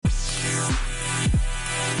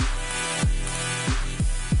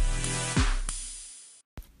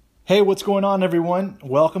Hey, what's going on, everyone?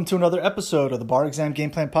 Welcome to another episode of the Bar Exam Game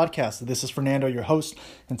Plan Podcast. This is Fernando, your host,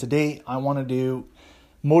 and today I want to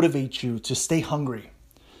motivate you to stay hungry,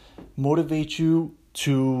 motivate you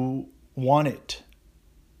to want it,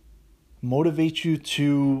 motivate you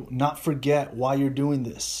to not forget why you're doing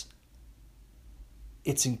this.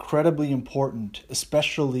 It's incredibly important,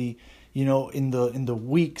 especially, in the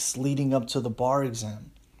weeks leading up to the bar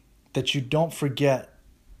exam, that you don't forget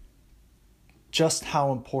just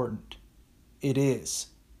how important it is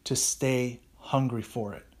to stay hungry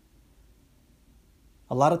for it.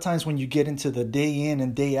 A lot of times when you get into the day in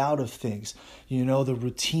and day out of things, the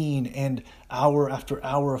routine and hour after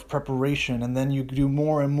hour of preparation, and then you do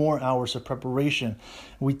more and more hours of preparation,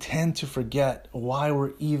 we tend to forget why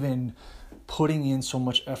we're even putting in so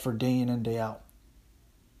much effort day in and day out.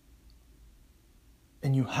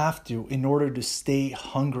 And you have to in order to stay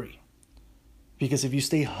hungry. Because if you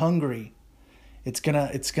stay hungry, it's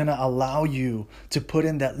gonna allow you to put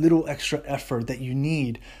in that little extra effort that you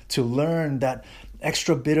need to learn that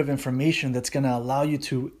extra bit of information that's gonna allow you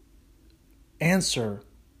to answer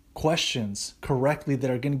questions correctly that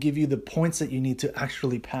are gonna give you the points that you need to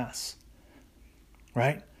actually pass,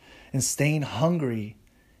 right? And staying hungry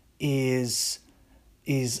is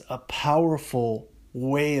a powerful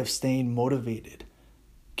way of staying motivated.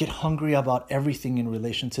 Get hungry about everything in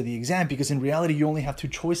relation to the exam, because in reality, you only have two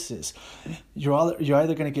choices. You're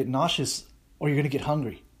either going to get nauseous or you're going to get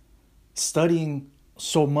hungry. Studying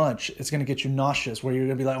so much, it's going to get you nauseous, where you're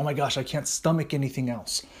going to be like, oh my gosh, I can't stomach anything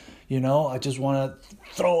else. I just want to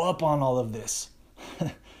throw up on all of this.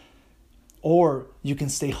 Or you can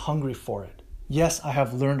stay hungry for it. Yes, I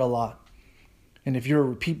have learned a lot. And if you're a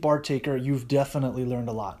repeat bar taker, you've definitely learned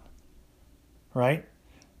a lot, right?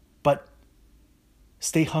 But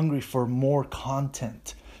stay hungry for more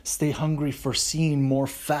content. Stay hungry for seeing more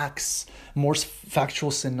facts, more factual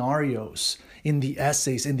scenarios in the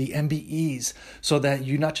essays, in the MBEs, so that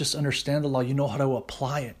you not just understand the law, you know how to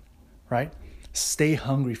apply it, right? Stay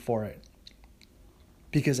hungry for it.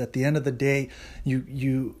 Because at the end of the day,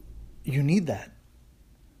 you need that.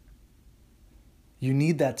 You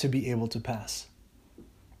need that to be able to pass.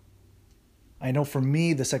 I know for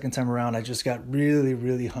me, the second time around, I just got really,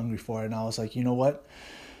 really hungry for it. And I was like, you know what?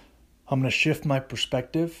 I'm going to shift my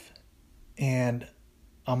perspective and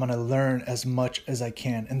I'm going to learn as much as I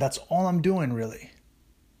can. And that's all I'm doing, really.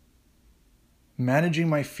 Managing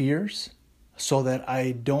my fears so that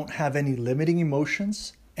I don't have any limiting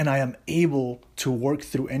emotions and I am able to work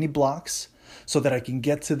through any blocks so that I can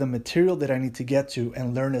get to the material that I need to get to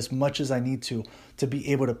and learn as much as I need to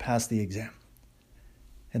be able to pass the exam.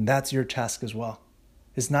 And that's your task as well.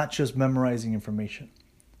 It's not just memorizing information.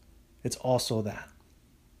 It's also that.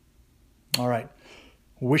 All right.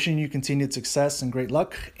 Wishing you continued success and great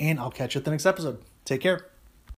luck, and I'll catch you at the next episode. Take care.